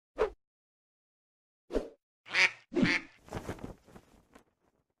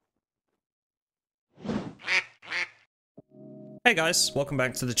Hey guys, welcome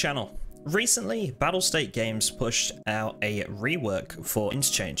back to the channel. Recently, Battlestate Games pushed out a rework for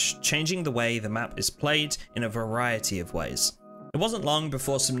Interchange, changing the way the map is played in a variety of ways. It wasn't long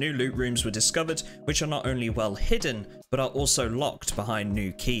before some new loot rooms were discovered, which are not only well hidden, but are also locked behind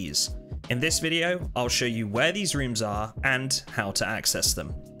new keys. In this video, I'll show you where these rooms are and how to access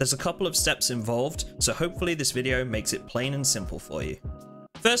them. There's a couple of steps involved, so hopefully this video makes it plain and simple for you.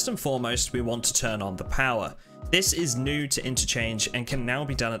 First and foremost, we want to turn on the power. This is new to Interchange and can now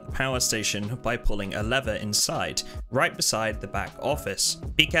be done at the power station by pulling a lever inside, right beside the back office.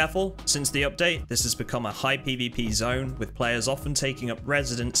 Be careful, since the update, this has become a high PvP zone, with players often taking up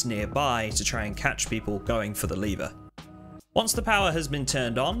residence nearby to try and catch people going for the lever. Once the power has been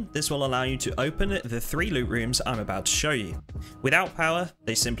turned on, this will allow you to open the 3 loot rooms I'm about to show you. Without power,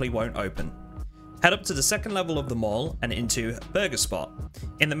 they simply won't open. Head up to the second level of the mall and into Burger Spot.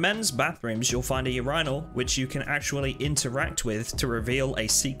 In the men's bathrooms, you'll find a urinal which you can actually interact with to reveal a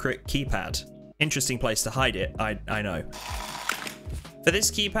secret keypad. Interesting place to hide it, I know. For this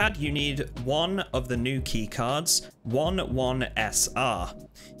keypad, you need one of the new keycards, 11SR.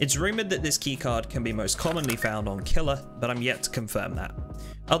 It's rumored that this keycard can be most commonly found on Killer, but I'm yet to confirm that.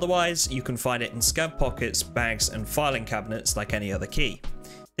 Otherwise, you can find it in scav pockets, bags, and filing cabinets like any other key.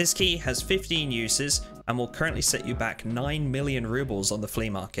 This key has 15 uses and will currently set you back 9 million rubles on the flea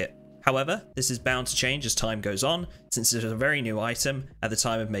market. However, this is bound to change as time goes on, since it is a very new item at the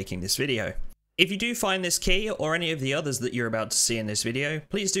time of making this video. If you do find this key or any of the others that you're about to see in this video,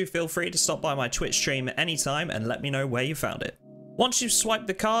 please do feel free to stop by my Twitch stream at any time and let me know where you found it. Once you've swiped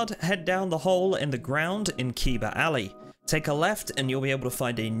the card, head down the hole in the ground in Kiba Alley. Take a left and you'll be able to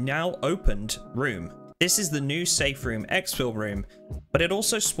find a now opened room. This is the new safe room exfil room, but it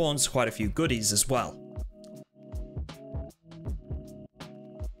also spawns quite a few goodies as well.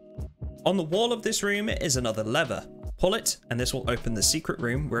 On the wall of this room is another lever. Pull it and this will open the secret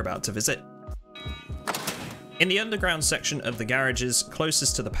room we're about to visit. In the underground section of the garages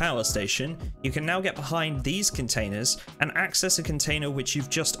closest to the power station, you can now get behind these containers and access a container which you've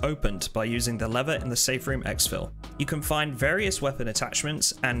just opened by using the lever in the safe room exfil. You can find various weapon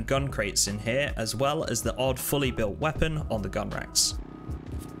attachments and gun crates in here, as well as the odd fully built weapon on the gun racks.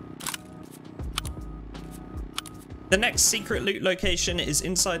 The next secret loot location is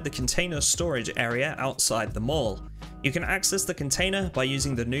inside the container storage area outside the mall. You can access the container by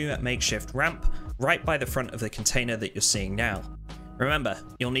using the new makeshift ramp right by the front of the container that you're seeing now. Remember,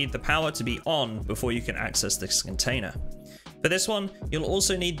 you'll need the power to be on before you can access this container. For this one, you'll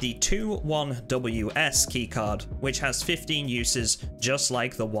also need the 21WS keycard, which has 15 uses just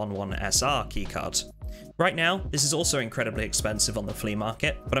like the 11SR keycard. Right now, this is also incredibly expensive on the flea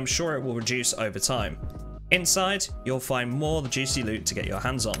market, but I'm sure it will reduce over time. Inside, you'll find more juicy loot to get your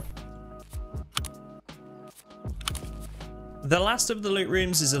hands on. The last of the loot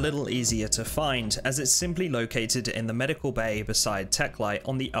rooms is a little easier to find, as it's simply located in the medical bay beside Techlight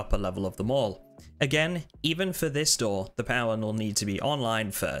on the upper level of the mall. Again, even for this door, the power will need to be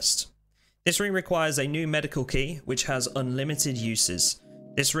online first. This room requires a new medical key, which has unlimited uses.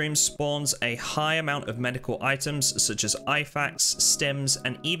 This room spawns a high amount of medical items such as IFAKs, stims,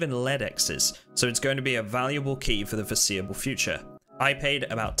 and even LEDXs, so it's going to be a valuable key for the foreseeable future. I paid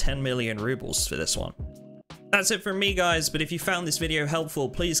about 10 million rubles for this one. That's it from me guys, but if you found this video helpful,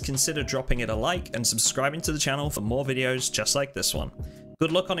 please consider dropping it a like and subscribing to the channel for more videos just like this one.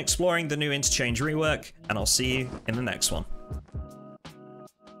 Good luck on exploring the new Interchange rework, and I'll see you in the next one.